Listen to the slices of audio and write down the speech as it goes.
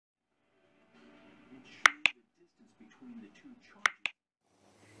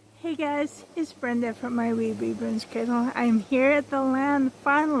Hey guys, it's Brenda from my wee Reborn Cradle. I'm here at the land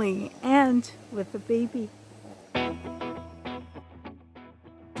finally, and with a baby.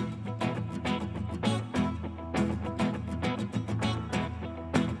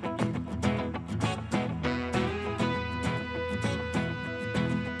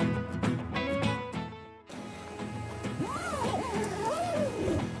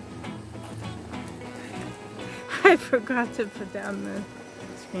 I forgot to put down the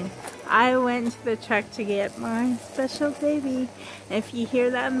screen. I went to the truck to get my special baby. And if you hear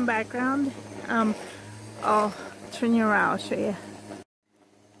that in the background, I'll turn you around, I'll show you.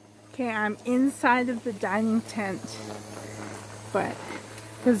 Okay, I'm inside of the dining tent, but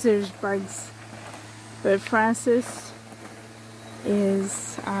because there's bugs. But Francis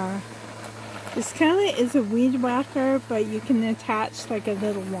is this kind of is a weed whacker, but you can attach like a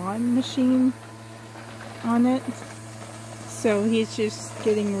little lawn machine on it. So he's just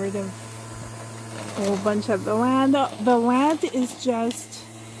getting rid of a whole bunch of the land. The land is just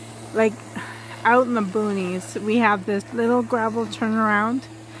like out in the boonies. We have this little gravel turnaround.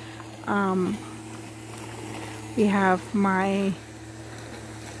 We have my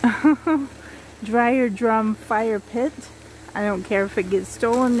dryer drum fire pit. I don't care if it gets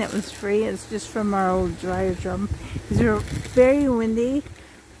stolen, it was free. It's just from our old dryer drum. It's very windy.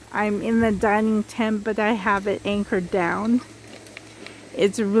 I'm in the dining tent, but I have it anchored down.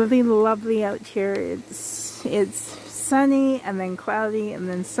 It's really lovely out here. It's sunny and then cloudy and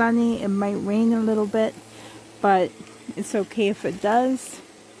then sunny. It might rain a little bit, but it's okay if it does.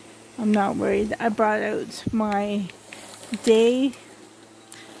 I'm not worried. I brought out my day.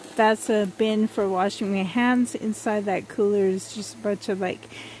 That's a bin for washing my hands. Inside that cooler is just a bunch of like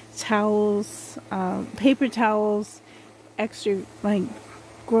towels, paper towels, extra like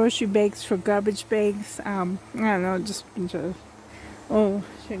grocery bags for garbage bags. I don't know, just a bunch of, oh,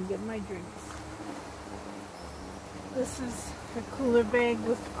 should get my drinks. This is a cooler bag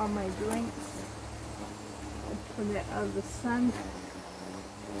with all my drinks. I put it out of the sun.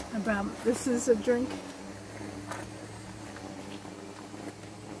 This is a drink.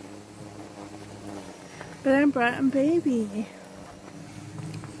 But I brought a baby.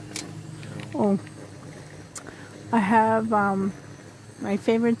 Oh, I have my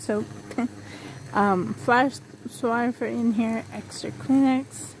favorite soap, flash swatter in here, extra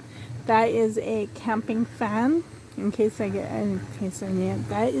Kleenex. That is a camping fan, in case I need it.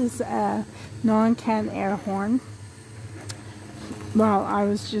 That is a non-can air horn. Well, I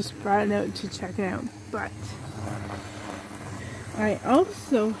was just brought it out to check it out, but I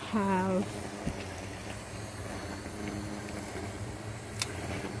also have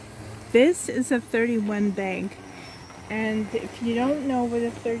this is a 31 bag. And if you don't know what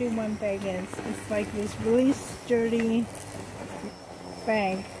a 31 bag is, it's like this really sturdy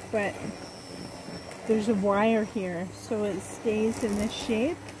bag, but there's a wire here, so it stays in this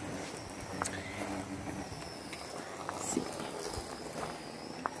shape. Let's see.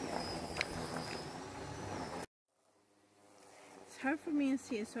 It's hard for me to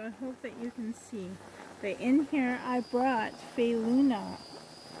see, so I hope that you can see. But in here, I brought Faye Luna.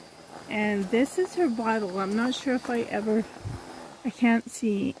 And this is her bottle. I'm not sure if I can't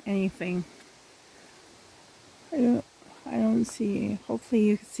see anything. I don't see. Hopefully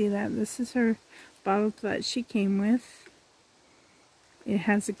you can see that. This is her bottle that she came with. It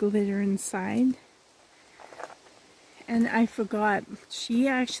has a glitter inside. And I forgot, she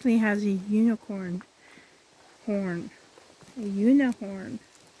actually has a unicorn horn. A unihorn.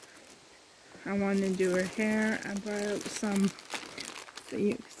 I wanted to do her hair. I brought out some, so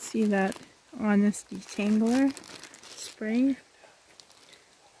you can see that Honest Detangler spray.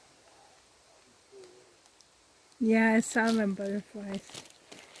 Yeah, I saw them butterflies.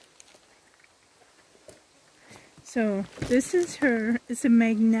 So this is her. It's a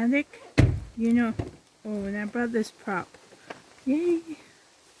magnetic, you know. Oh, and I brought this prop. Yay!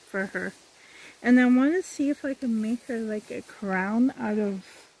 For her. And I want to see if I can make her like a crown out of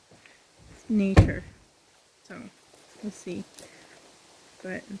nature. So, we'll see.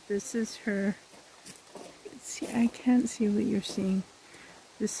 But this is her. See, I can't see what you're seeing.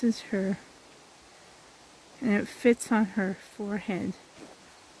 This is her. And it fits on her forehead.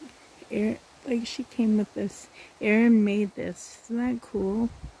 Like she came with this. Erin made this. Isn't that cool?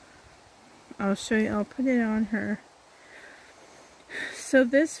 I'll show you. I'll put it on her. So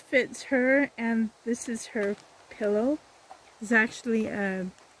this fits her, and this is her pillow. It's actually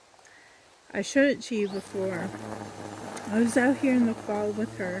I showed it to you before. I was out here in the fall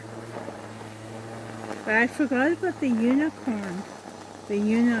with her. But I forgot about the unicorn. The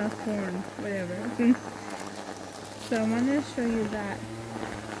unicorn, whatever. So I want to show you that.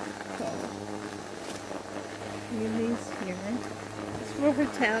 So, look at these here. It's for her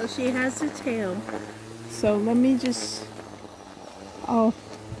tail. She has a tail. So let me just, I'll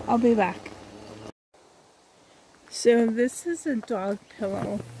be back. So this is a dog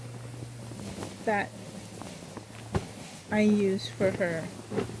pillow that I use for her.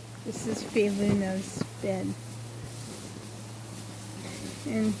 This is Luna's bed.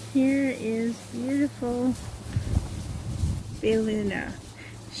 And here is beautiful Luna.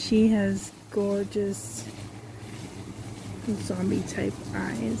 She has gorgeous zombie type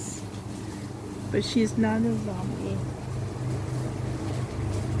eyes, but she's not a zombie.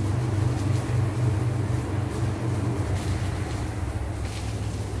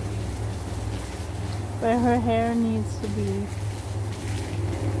 But her hair needs to be.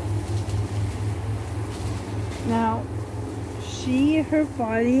 Now, her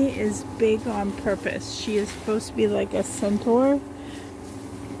body is big on purpose. She is supposed to be like a centaur.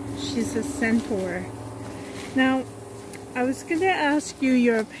 She's a centaur. Now, I was going to ask you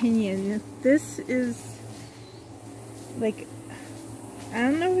your opinion. This is like, I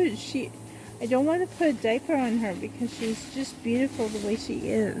don't know if I don't want to put a diaper on her because she's just beautiful the way she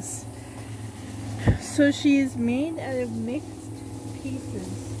is. So she's made out of mixed pieces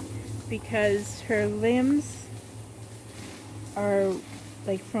because her limbs are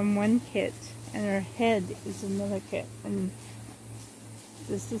like from one kit and her head is another kit, and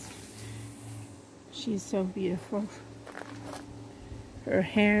she's so beautiful. Her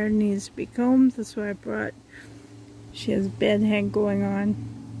hair needs to be combed, that's what I brought. She has bedhead going on,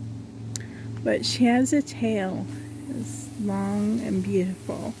 but she has a tail. It's long and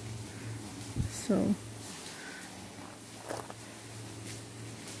beautiful. So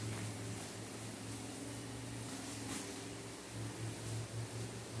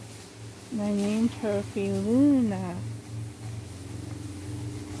I named her Luna.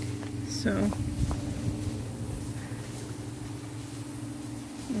 So,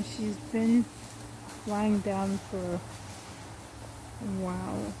 and she's been lying down for a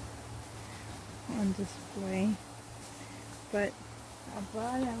while on display, but I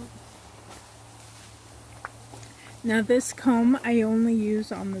brought out. Now this comb I only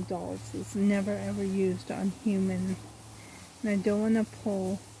use on the dolls. It's never ever used on humans. And I don't want to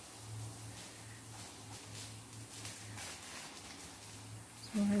pull.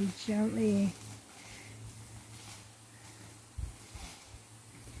 So I gently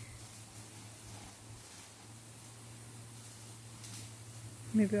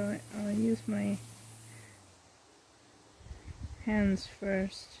maybe I'll use my hands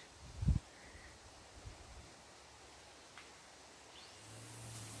first.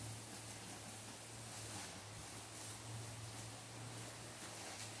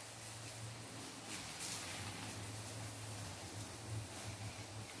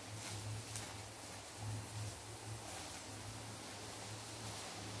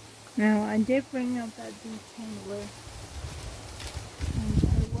 Now, I did bring out that detangler,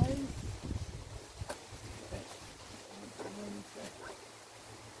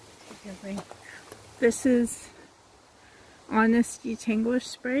 and this is Honest Detangler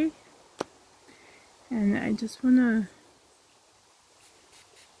Spray, and I just want to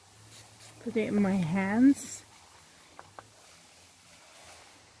put it in my hands.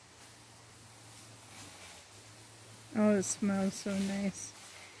 Oh, it smells so nice.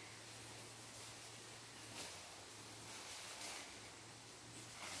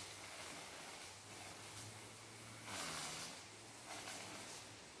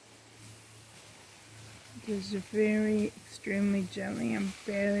 Just very extremely gently. I'm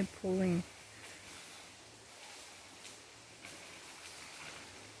barely pulling.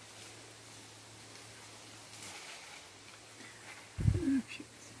 Oh, shoot.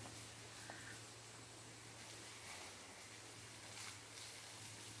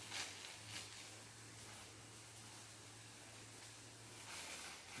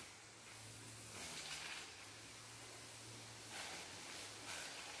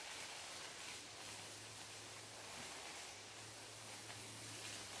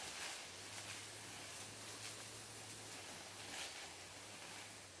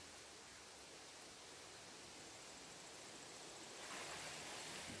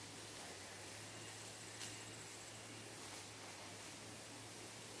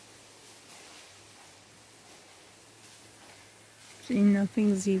 See,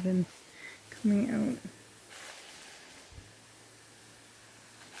 nothing's even coming out.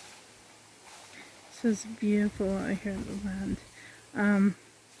 So it's beautiful out here at the land.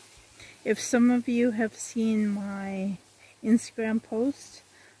 If some of you have seen my Instagram post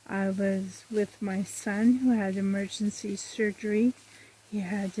I was with my son who had emergency surgery. He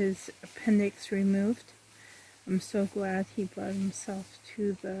had his appendix removed. I'm so glad he brought himself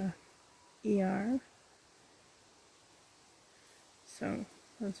to the ER. So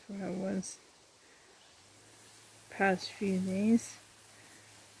that's where I was past few days.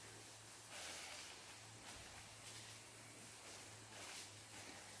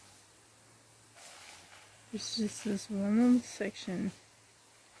 There's just this one little section.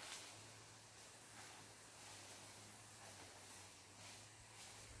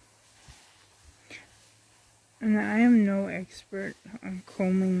 And I am no expert on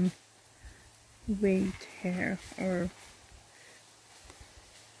combing wigged hair or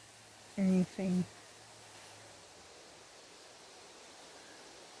anything.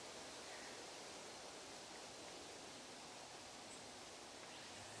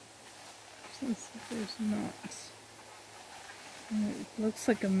 Since there's knots. And it looks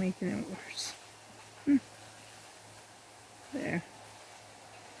like I'm making it worse. There.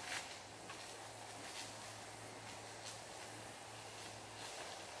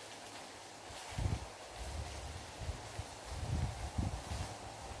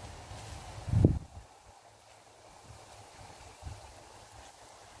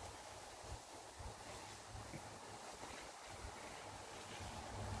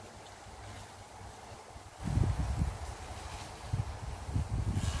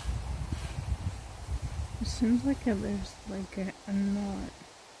 It seems like there's like a knot.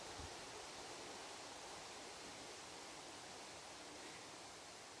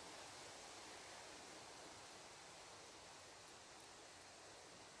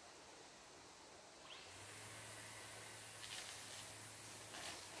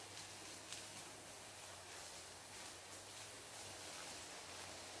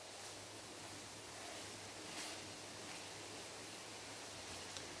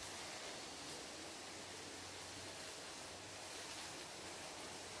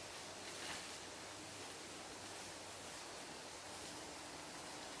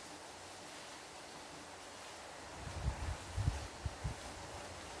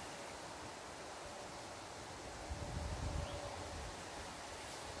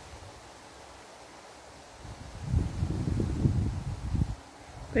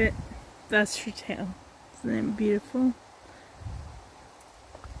 But that's her tail. Isn't it beautiful?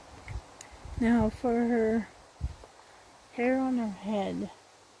 Now for her hair on her head,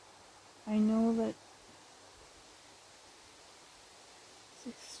 I know that it's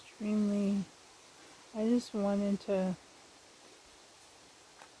extremely, I just wanted to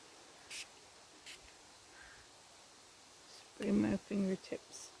spray my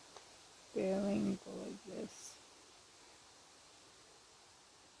fingertips, barely go like this.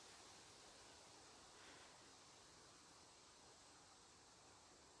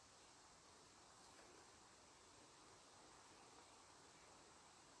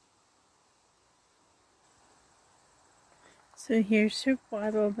 So here's her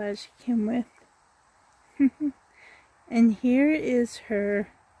bottle that she came with. And here is her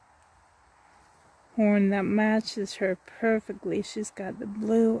horn that matches her perfectly. She's got the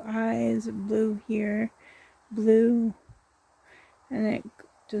blue eyes, blue here, blue, and it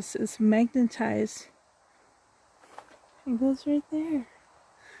just is magnetized. It goes right there.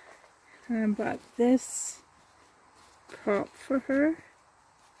 And I bought this prop for her.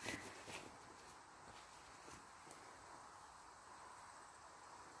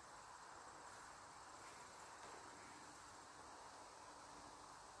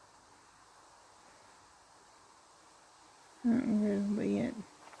 Not really yet.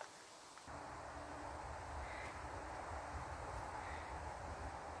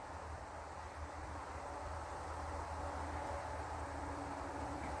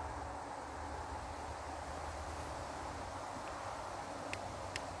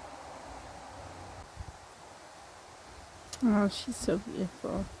 Oh, she's so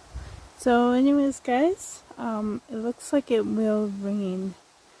beautiful. So anyways, guys, it looks like it will rain.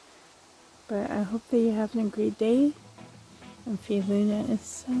 But I hope that you're having a great day. And Luna is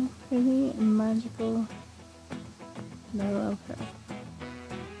so pretty and magical. And I love her.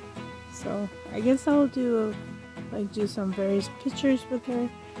 So I guess I'll do some various pictures with her.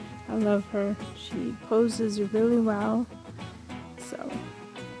 I love her. She poses really well. So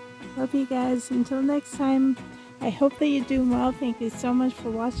love you guys. Until next time. I hope that you're doing well. Thank you so much for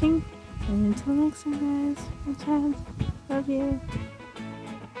watching. And until next time, guys. Much love. Love you.